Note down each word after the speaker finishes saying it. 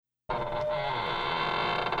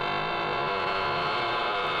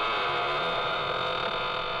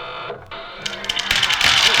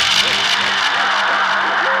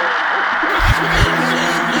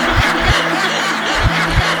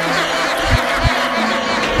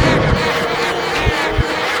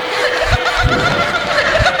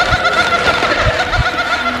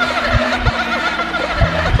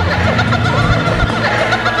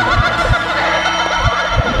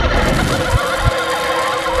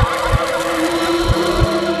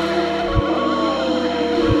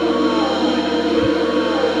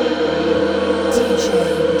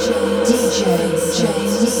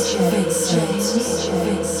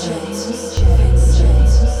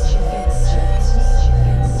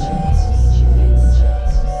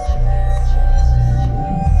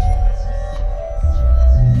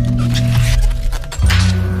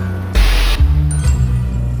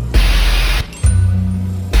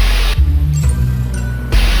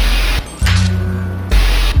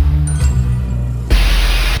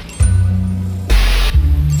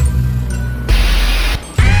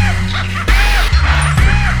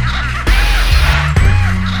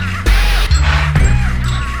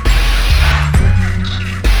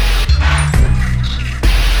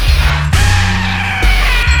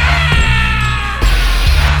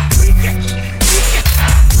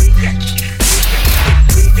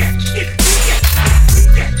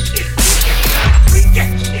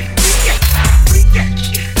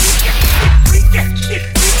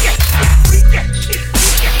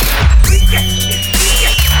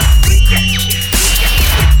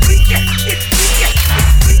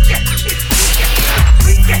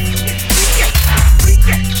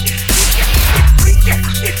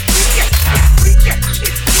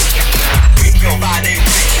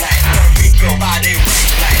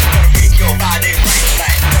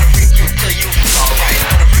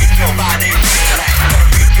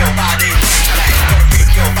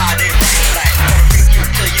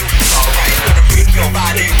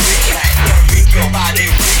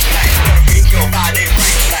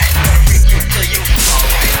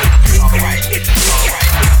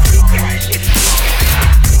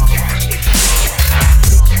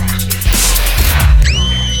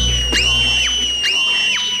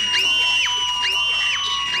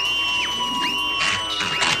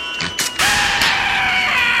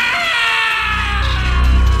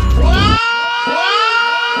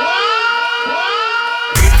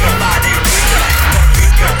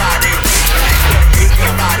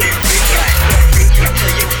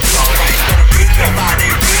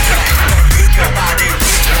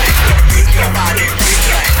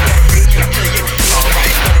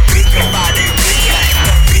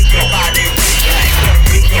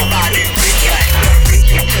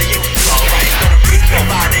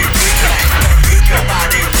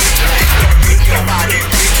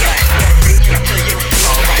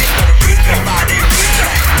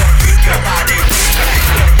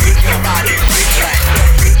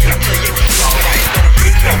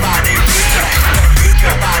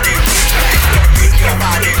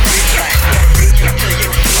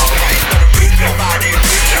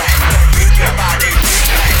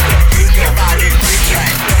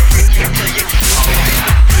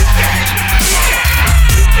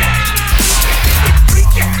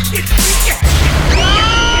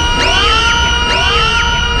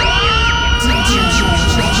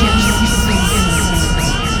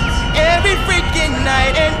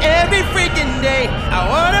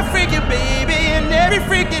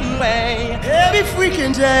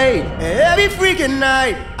freaking day, every freaking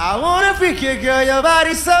night. I wanna freak you, girl, your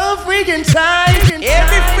body's so freaking tight.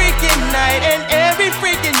 Every freaking night and every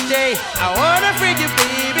freaking day, I wanna freak you,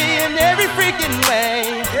 baby, in every freaking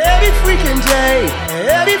way. Every freaking day,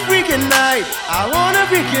 every freaking night, I wanna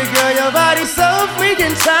freak you, girl, your body's so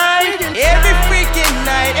freaking tight. Every freaking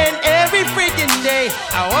night and every freaking day,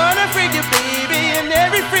 I wanna freak you, baby, in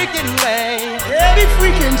every freaking way. Every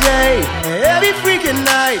freaking day, every freaking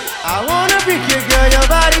night, I wanna freak you, girl, your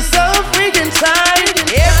body's so freaking tight.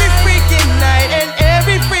 Every freaking night and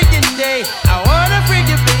every freaking day, I wanna freak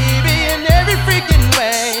you, baby, in every freaking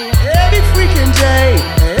way. Every freaking day,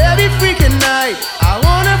 every freaking night, I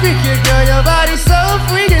wanna freak you, girl, your body's so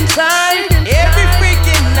freaking tight. Every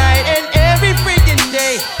freaking night and every freaking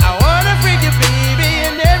day, I wanna freak you, baby,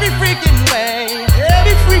 in every freaking way.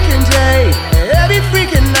 Every freaking day, every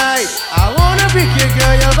freaking night, I wanna freak you,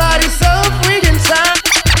 girl, your body's so freaking tight.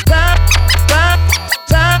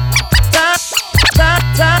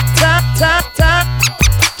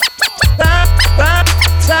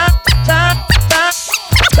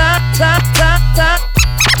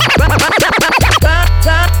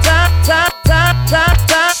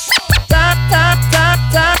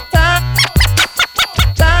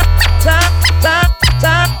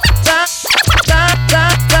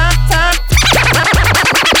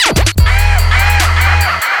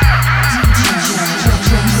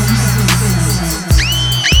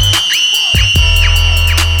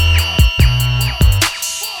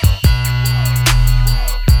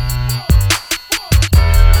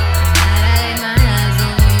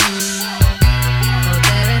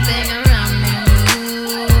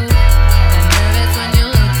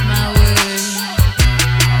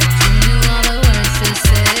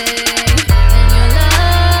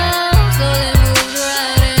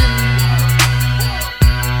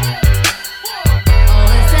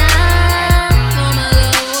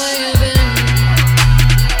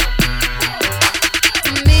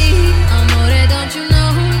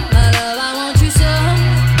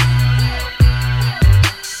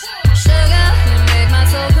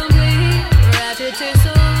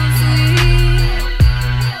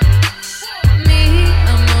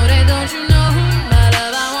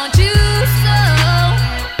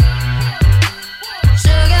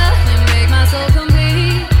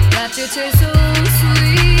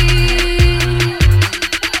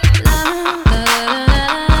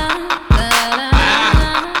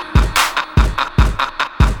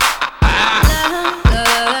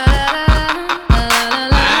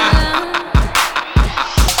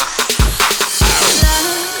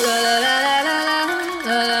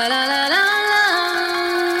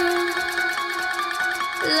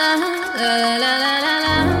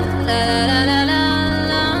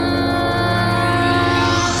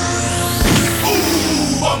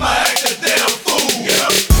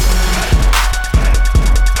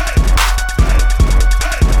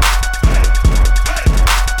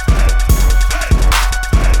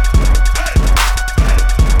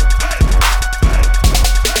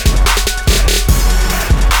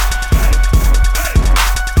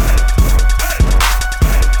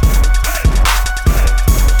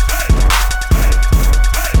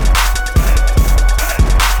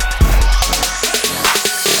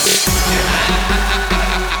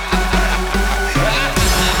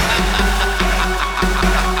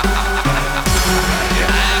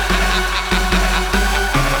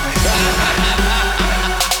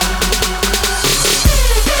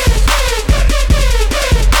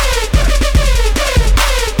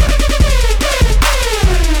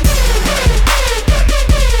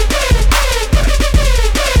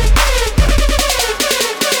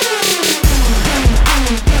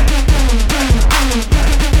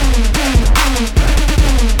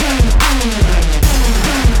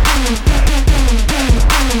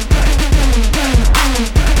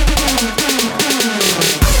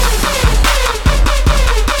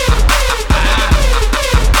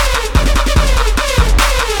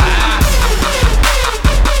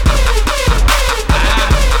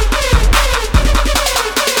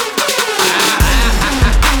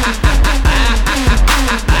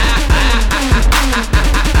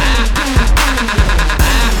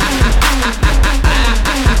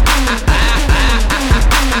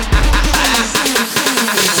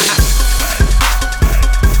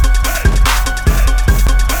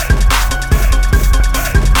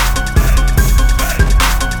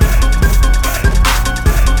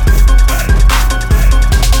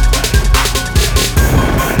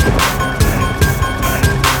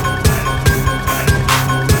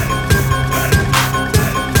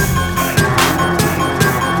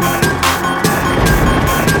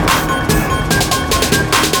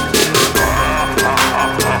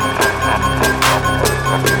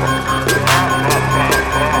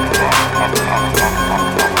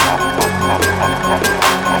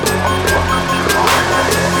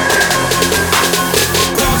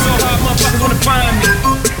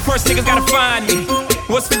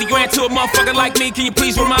 50 grand to a motherfucker like me, can you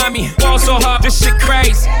please remind me? Ball so hard, this shit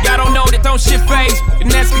crazy. Y'all don't know that don't shit phase. The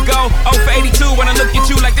Nets could go 0 for 82 when I look at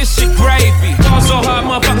you like this shit gravy. Ball so hard,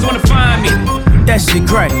 motherfuckers wanna find me. That shit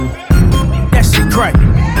crack. That shit crack.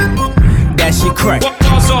 That shit crack.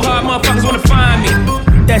 Ball so hard, motherfuckers wanna find me.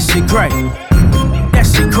 That shit crack. That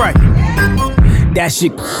shit crack. That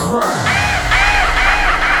shit crack.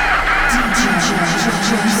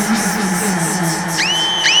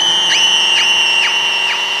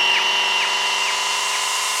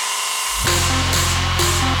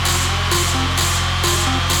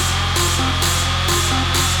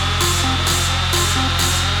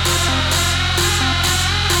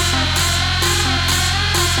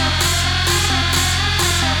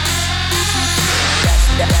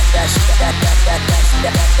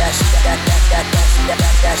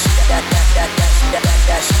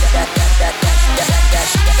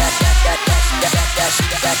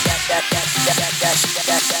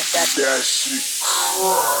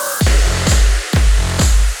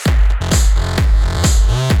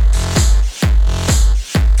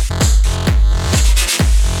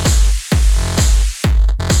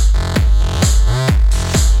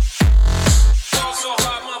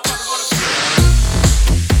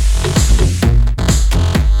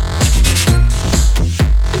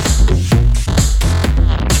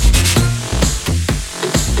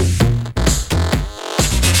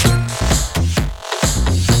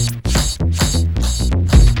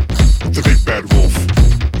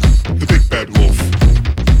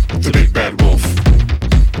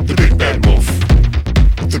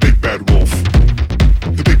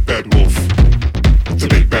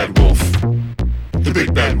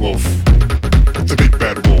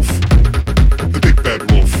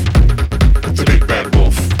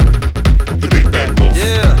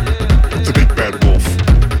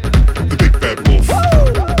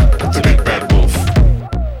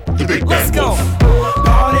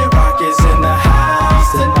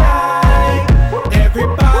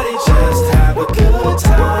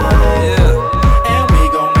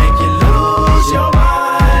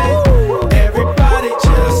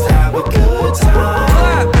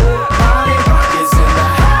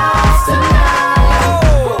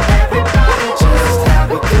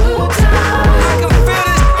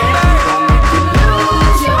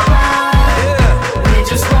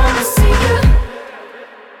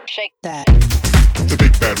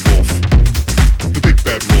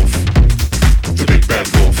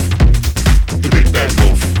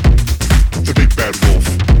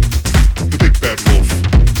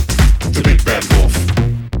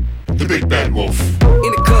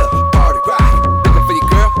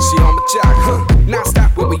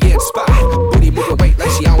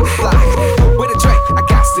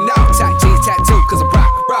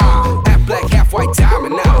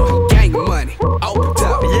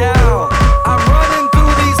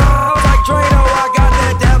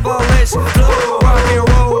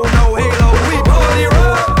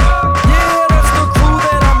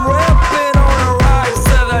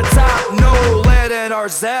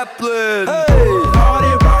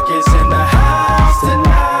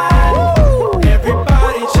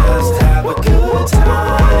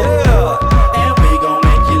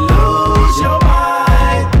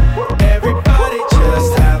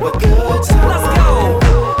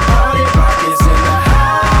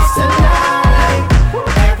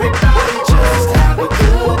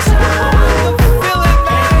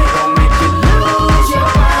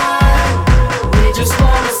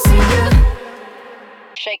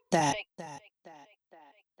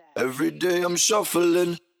 Every day I'm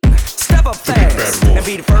shuffling. Step up fast and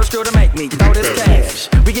be the first girl to make me throw this cash.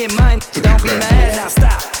 We get mine, don't be mad, now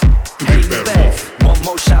stop. Hate me bad. One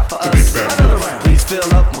more shot for us. Another round. Please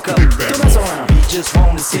fill up my cup. Don't mess around. We just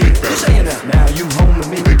wanna see you shaking up. Now you home with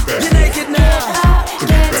me. You're naked now.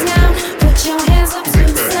 Get down, put your hands up to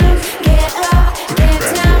the sun. Get up, get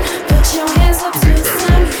down, put your hands up to the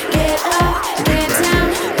sun. Get up, get down,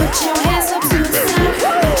 put your hands up to the sun.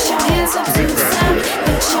 Put your hands up to the sun.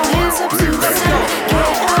 Put your hands up to the sun. Get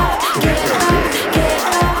up, get up, get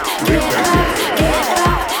up, get up, get up, get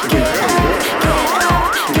up, get up, get up,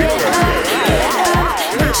 get up.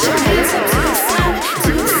 Put your hands up to the sun,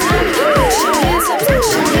 to the sun. Put your hands up, put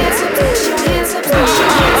your hands up, put your hands up, put your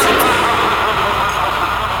hands up.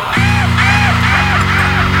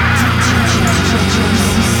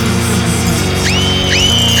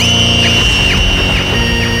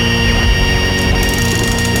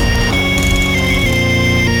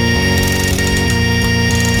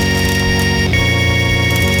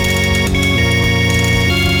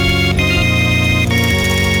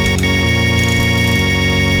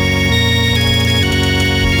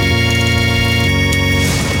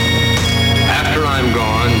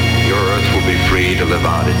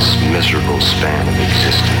 its miserable span of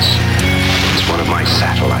existence. It's one of my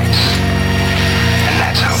satellites, and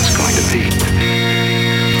that's how it's going to be.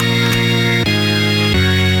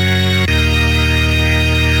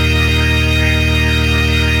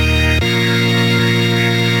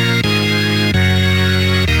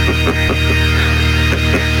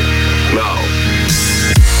 No.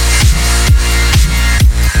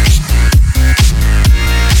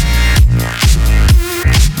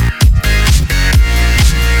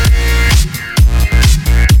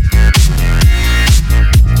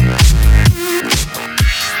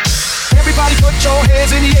 Everybody put your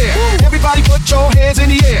hands in the air. Everybody put your hands in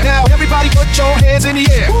the air. Now everybody put your hands in the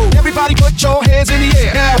air. Everybody put your hands in the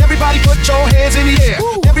air. Now everybody put your hands in the air.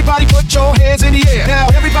 Everybody put your hands in the air. Now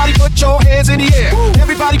everybody put your hands in the air.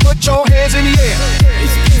 Everybody put your hands in the air.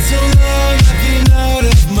 It's been so long I've been out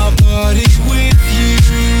of my body with you.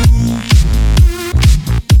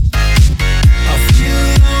 I feel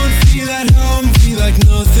alone, feel at home, feel like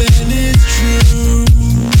nothing is true.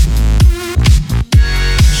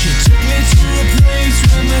 She took me to a place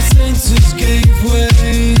where my senses gave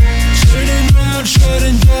way. Turning round,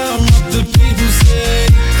 shutting down what the people say.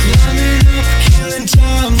 Climbing up, killing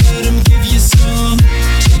time, let them give you some.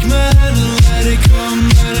 Take my hand and let it come,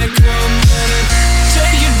 let it come, let it.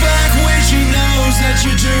 Take it back when she knows that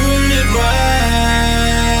you're doing it right.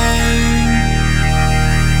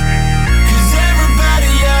 'Cause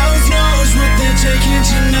everybody else knows what they're taking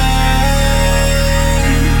tonight.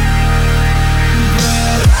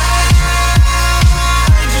 But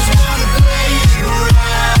I just wanna play it right.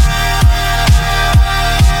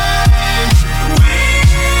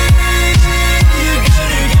 You're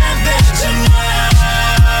gonna get that tonight.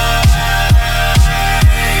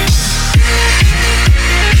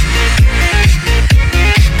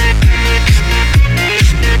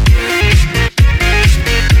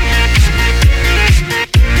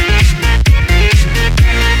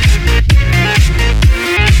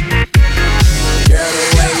 Girl, the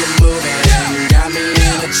way you're moving got me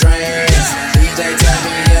in a trance. DJ, turn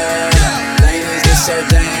me up. Ladies, this your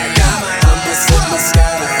dance. I'ma sip my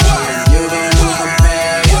Scotty for you. You gon' move my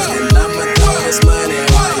pants, and I'ma throw this money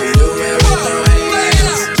while you do it with no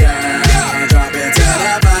hands. Girl, drop it to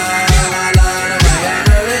the bottom. I love the way you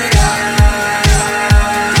do it, girl.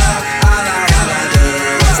 All I wanna do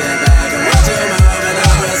is sit back and watch you move, and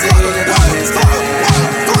I'll proceed to do this thing.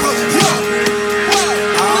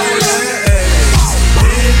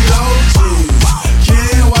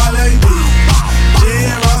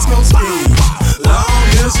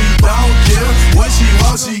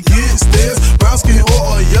 She gets this, brown skin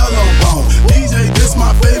or a yellow bone. DJ, this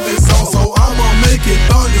my favorite song, so I'ma make it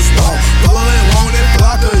thunderstorm. Blow it, want it,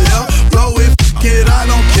 block a yell. Blow it, f it, I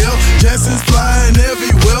don't care. Jessens flying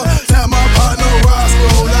everywhere. Tap my partner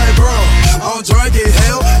Roscoe like, bro, I'm drinking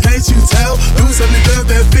hell, can't you tell? Do something does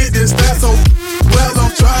that fit this stat so well.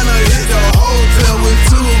 I'm tryna hit the hotel with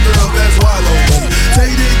two girls that swallow.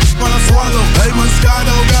 Take this when I swallow. Hey,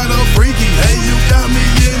 Moscato got a freaky. Hey, you got me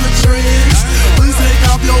in the trance. Please take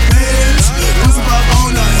off your pants. Put some pop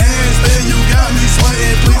on the hands. Then you got me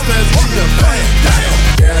sweating. Please pass me a bag.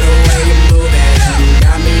 Girl, the way you're moving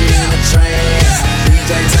got me in a trance.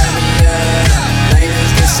 DJ, turn me up.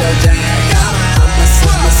 Ladies, this your jam. I'ma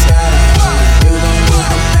sip my Scotty. You gon' move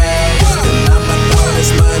my pants, and I'ma throw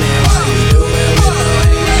this money while you do it with no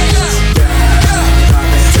hands. Girl, drop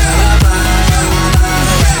it to the bottom. I love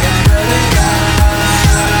the way you do it, girl.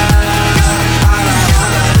 All I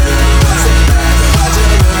wanna do is sit back and watch you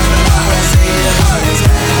move, and I'll proceed to do this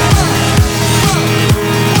thing.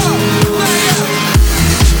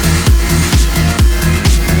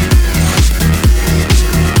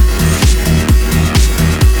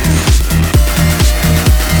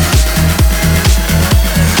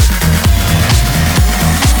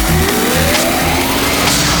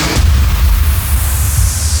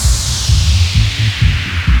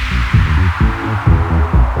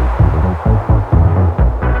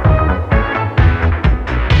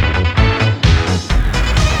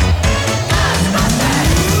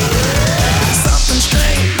 Something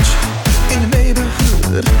strange in the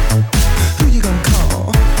neighborhood. Who you gonna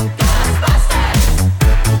call?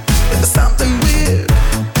 There's something weird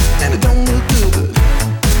and it don't look good.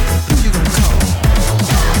 Who you gonna call?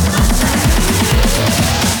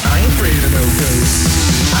 I ain't afraid of no ghosts.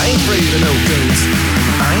 I ain't afraid of no ghosts.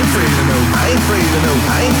 I ain't afraid of no. I ain't afraid of no.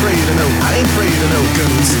 I ain't afraid of no. I ain't afraid of no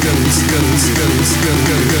ghosts. Ghosts. Ghosts. Ghosts.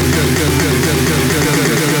 Ghosts.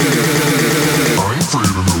 I ain't afraid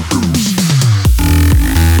of no ghosts.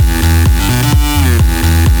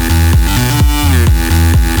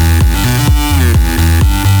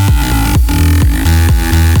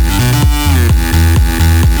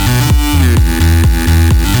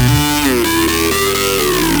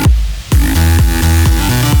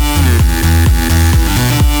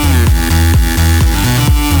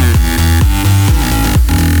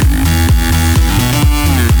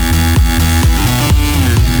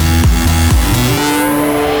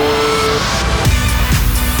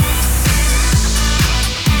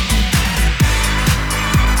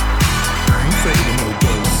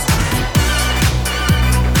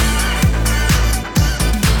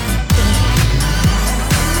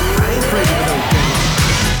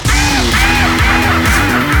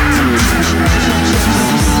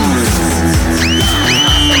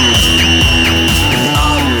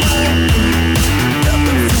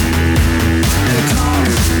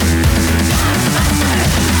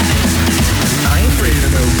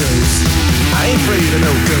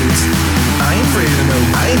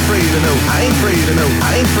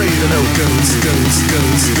 afraid of no ghosts.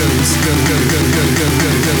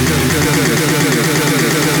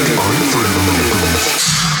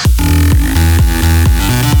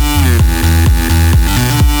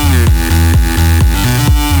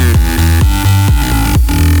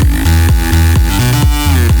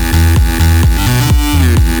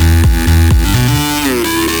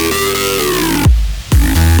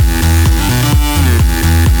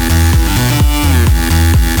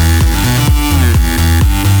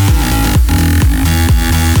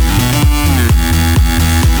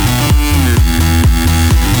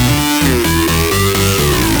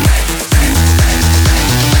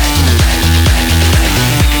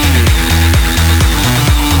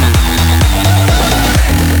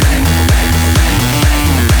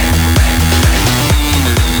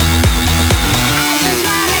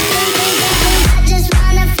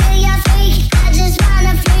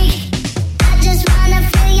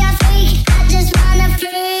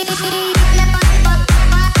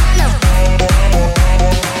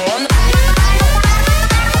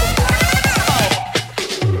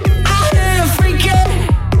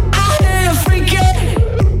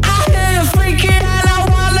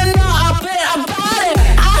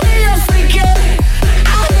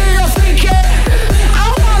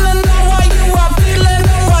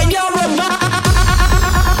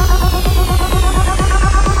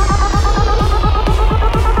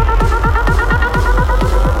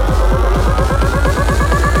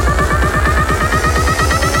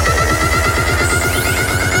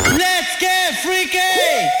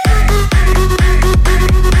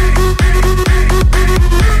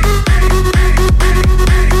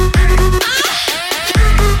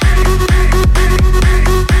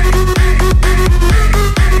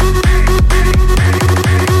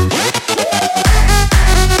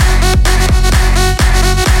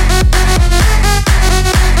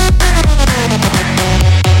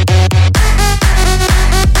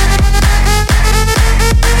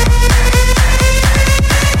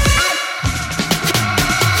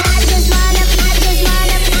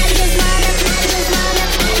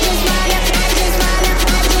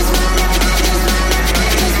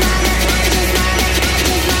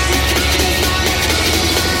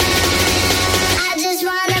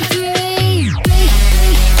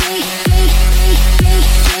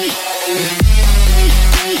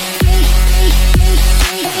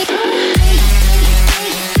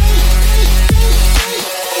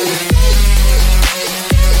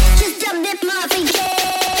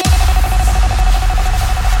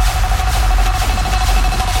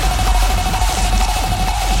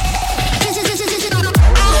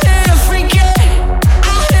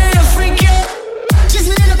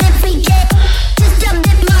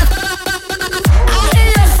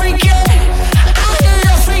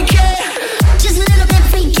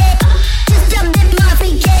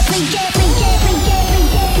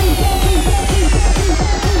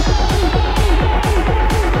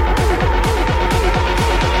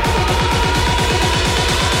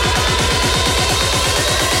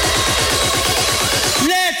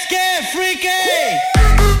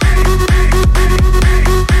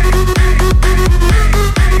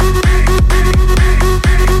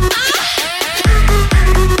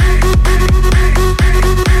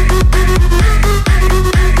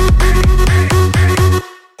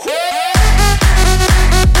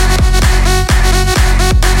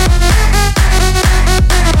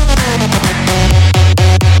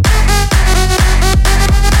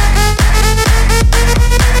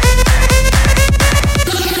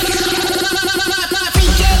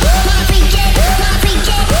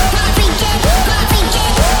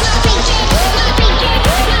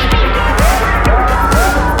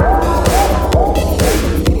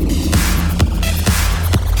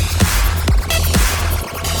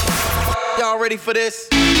 ready for this?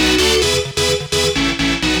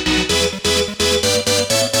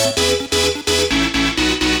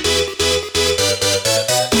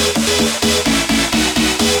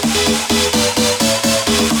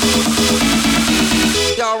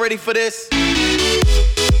 Y'all ready for this?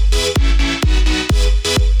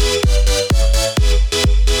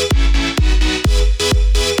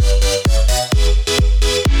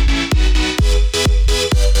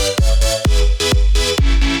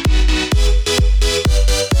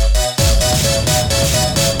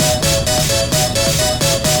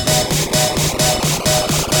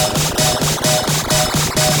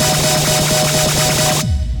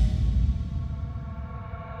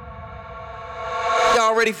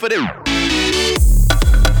 Y'all ready for this?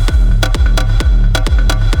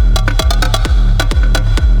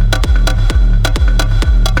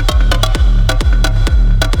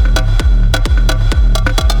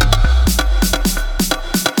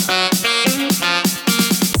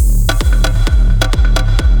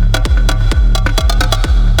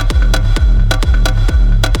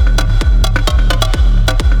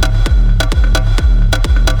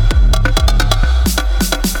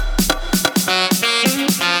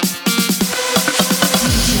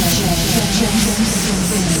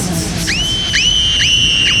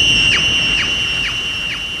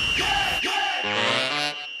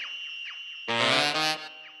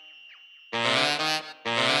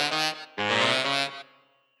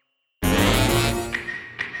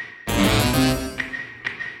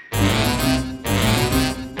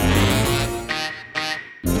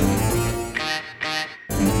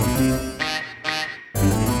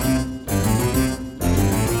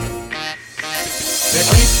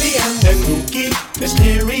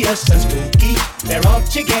 mysterious and spooky. They're all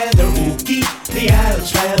together ooky, the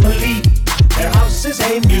Addams Family. Their house is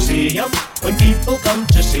a museum. When people come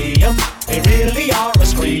to see them, they really are a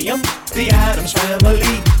scream. The Addams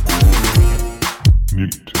Family.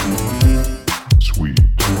 Neat. Sweet.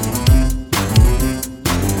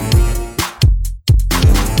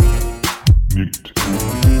 Neat.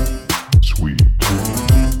 Sweet.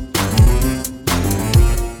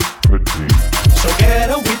 Pretty. So get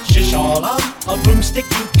a witch's shawl on, a broomstick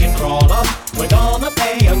you can crawl on. We're gonna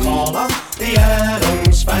pay a call on the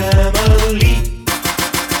Addams Family.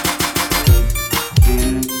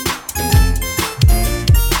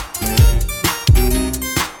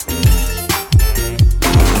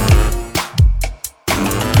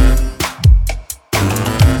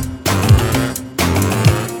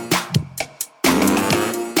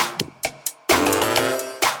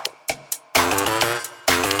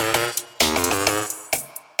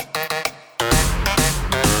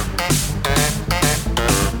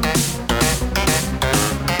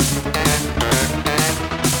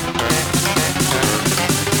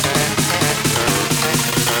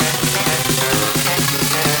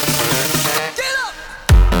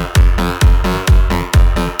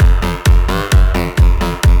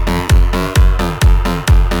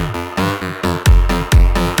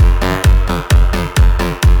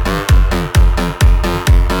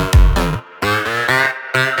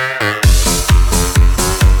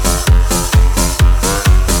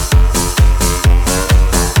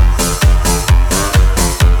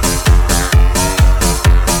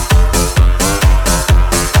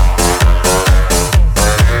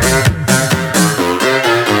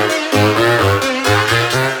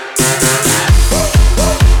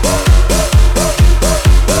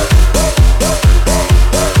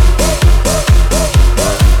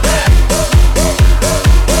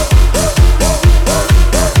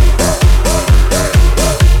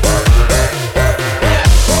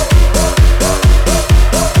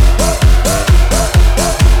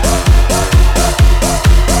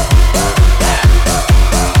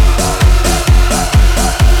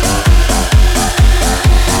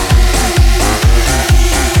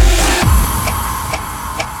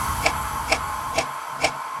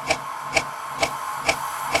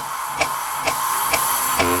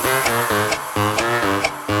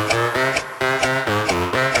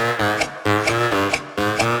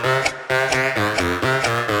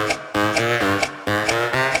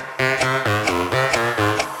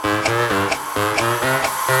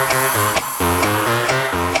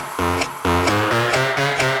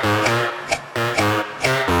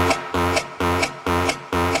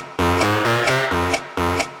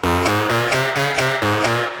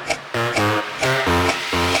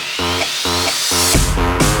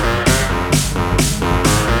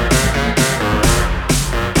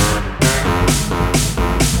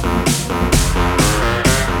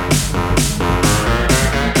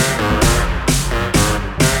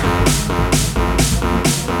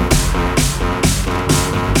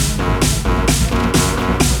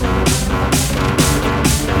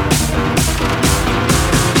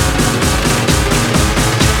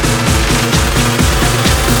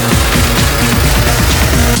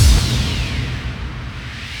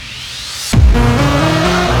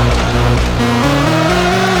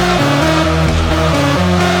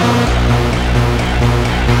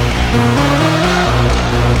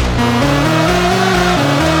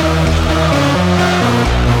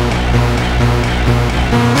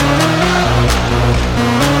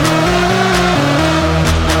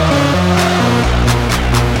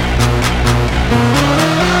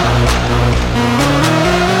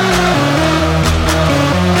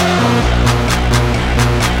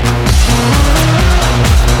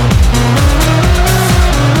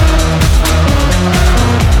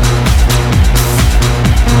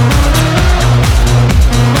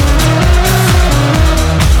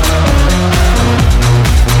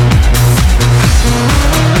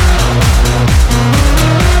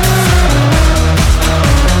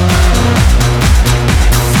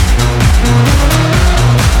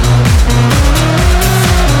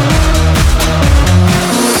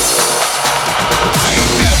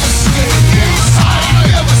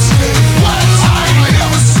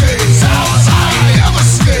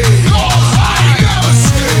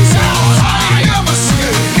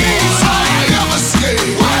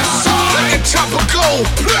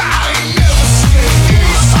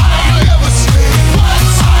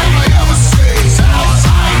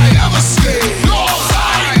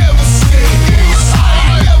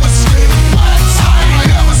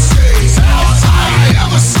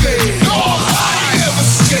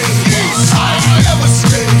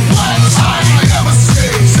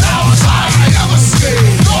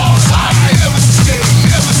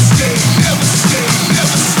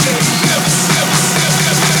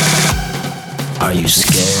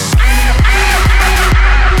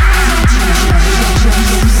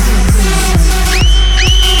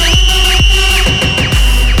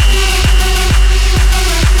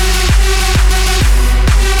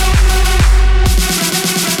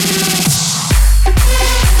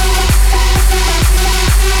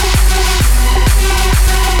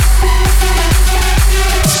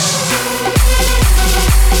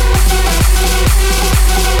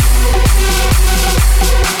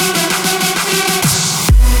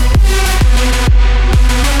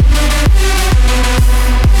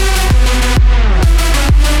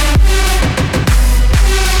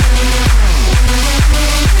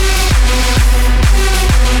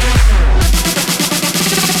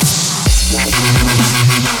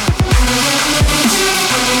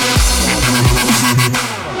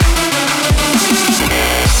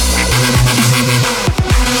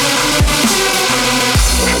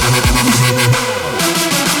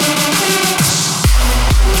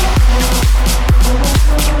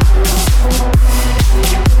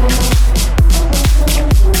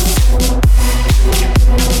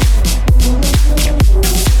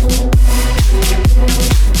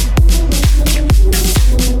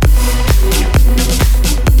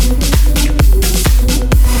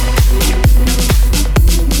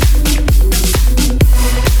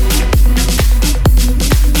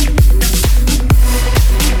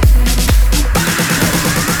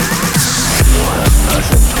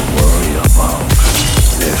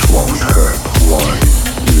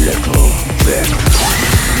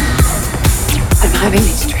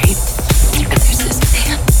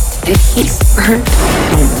 Don't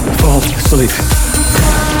fall asleep. 1,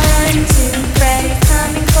 2, Freddy's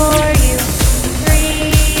coming for you.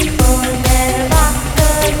 3, 4, better lock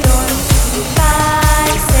the door.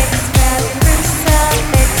 5, 6, grab your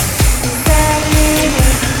crucifix. 7, 8,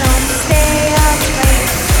 don't stay up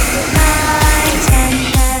late. 9,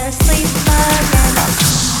 10, better sleep again.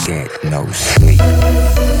 Get no sleep.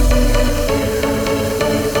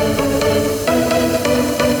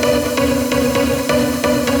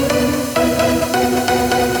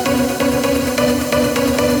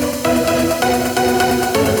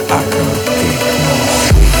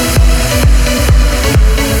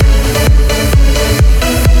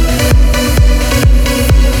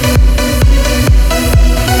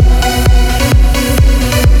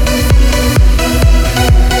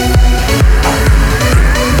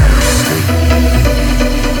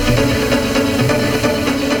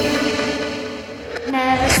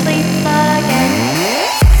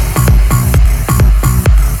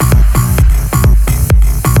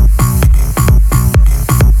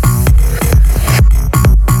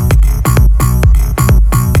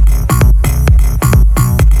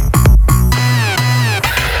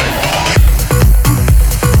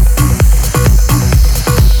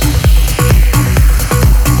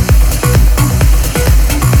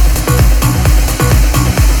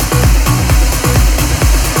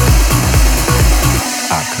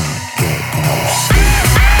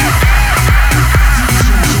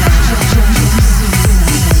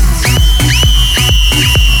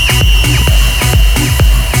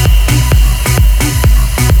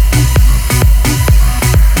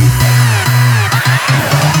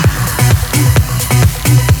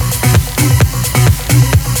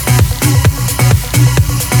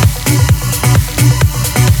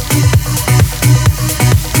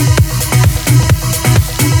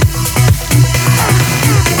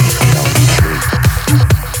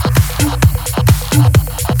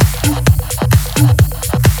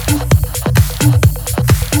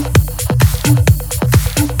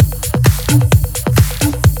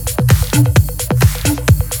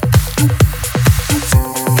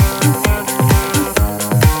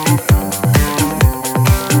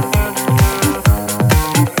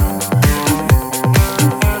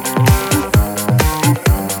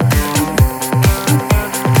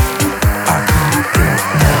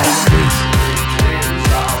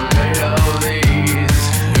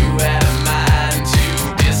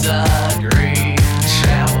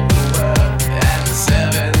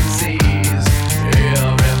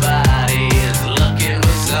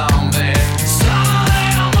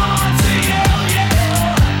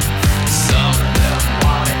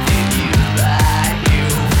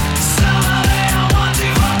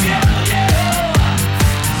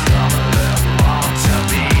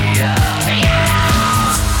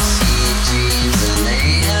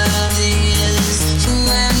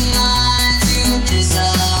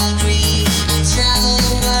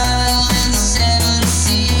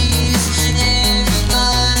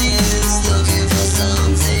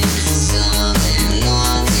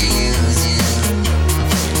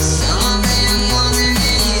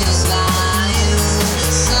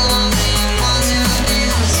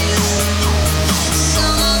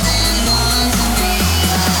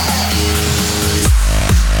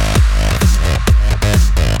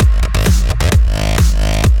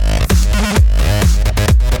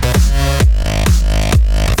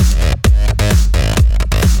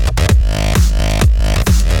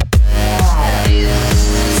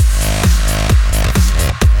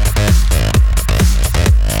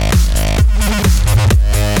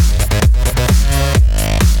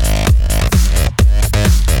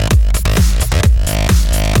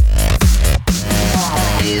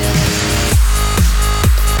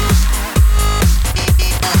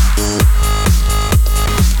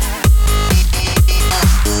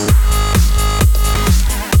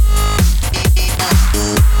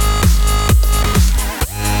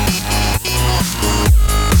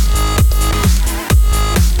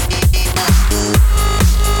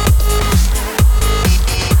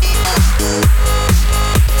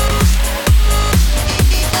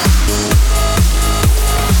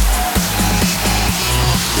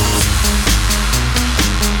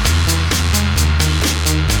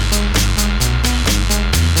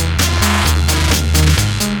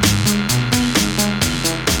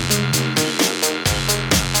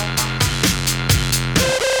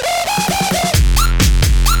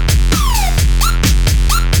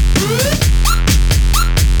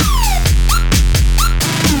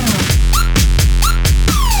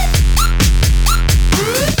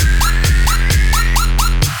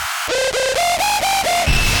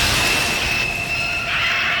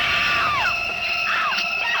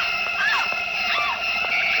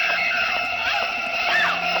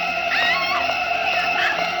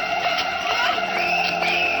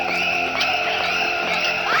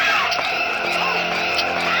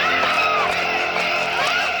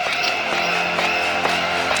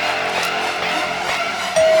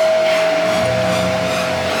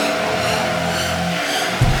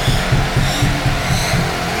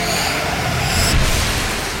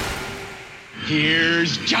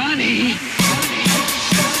 Here's Johnny.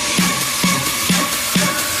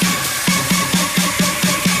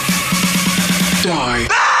 Die.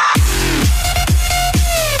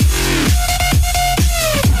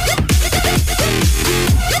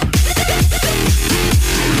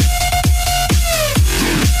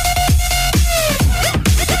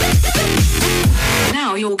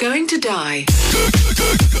 Now you're going to die.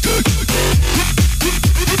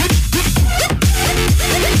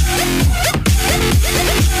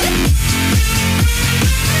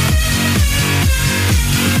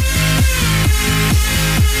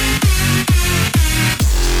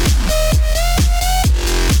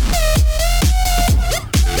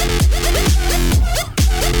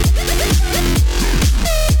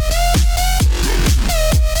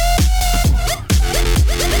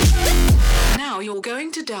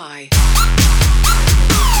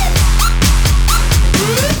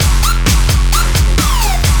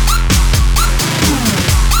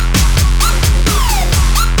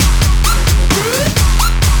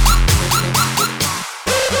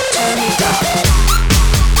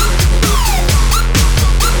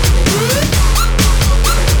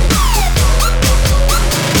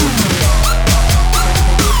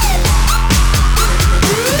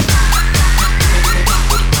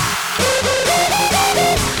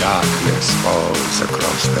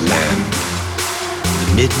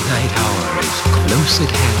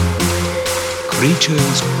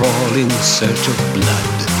 Creatures crawl in search of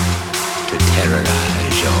blood to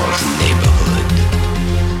terrorize your neighborhood.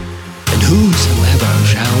 And whosoever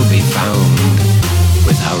shall be found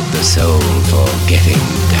without the soul for getting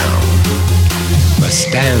down must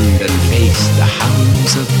stand and face the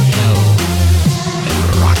hounds of hell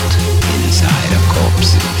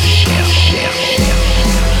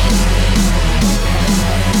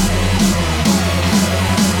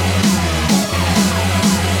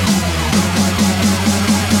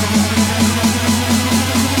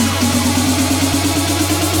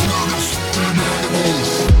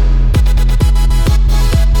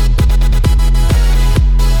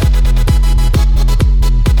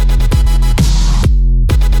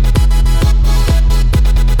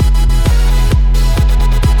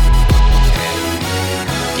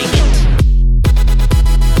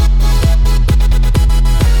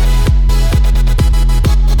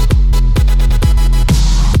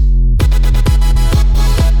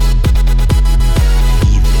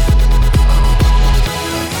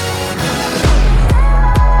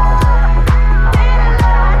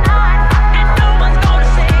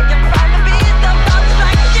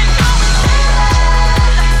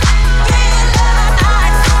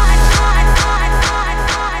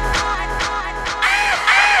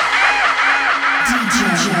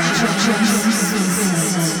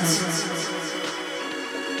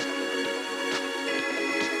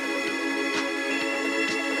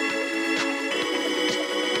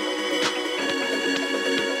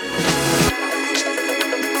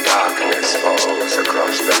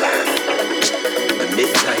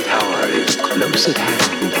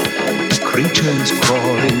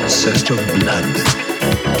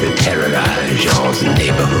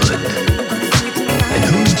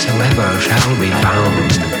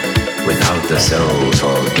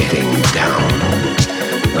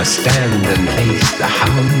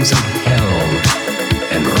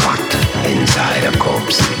and rot inside a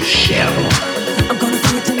corpse's shell.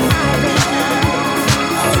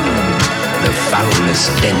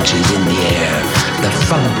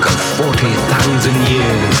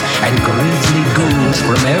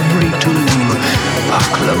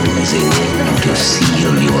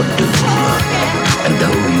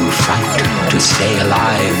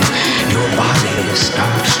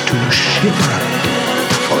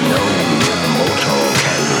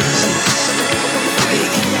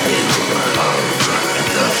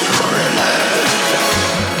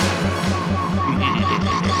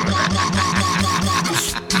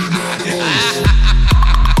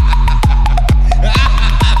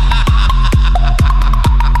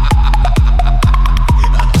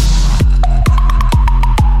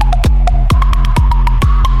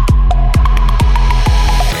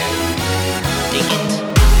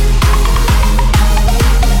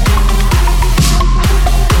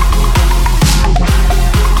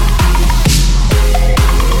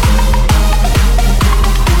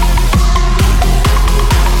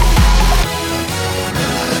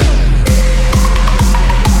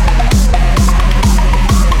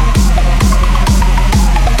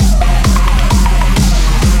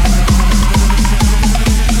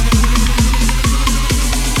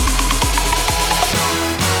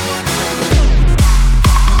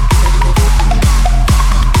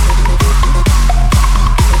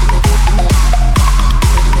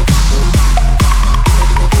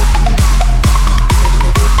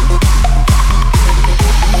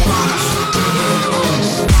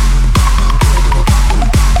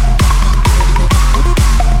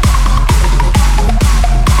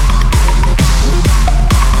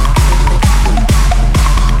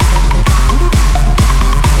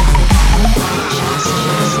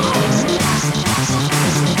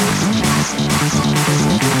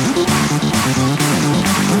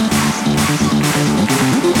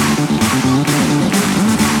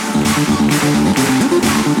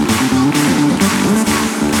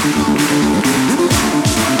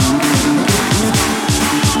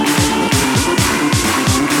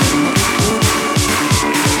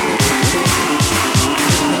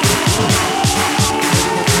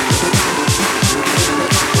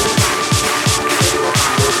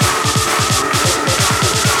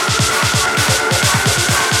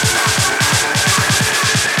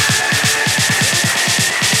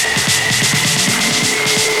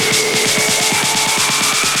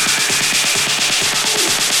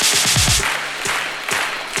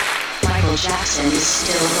 Michael Jackson is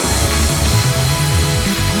still alive.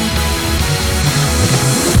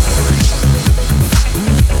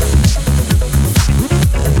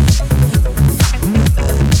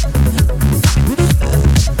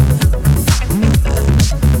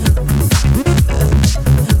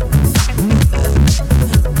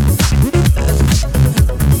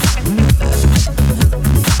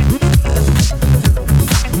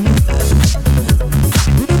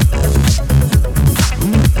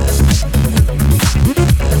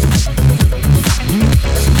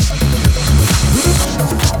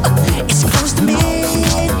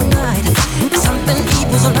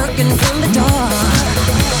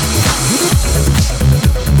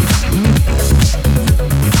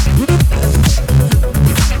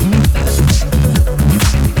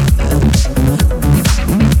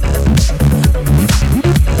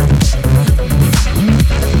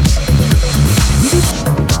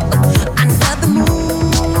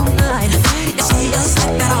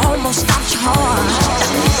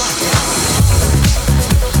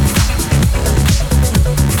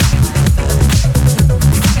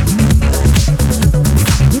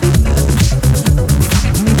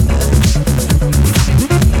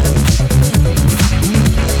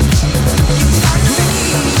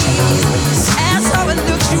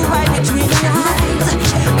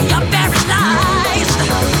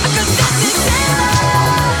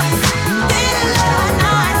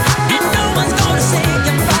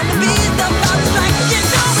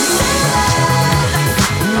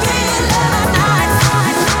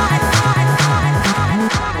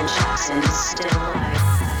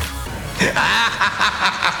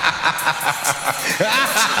 Ha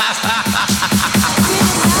ha ha ha ha!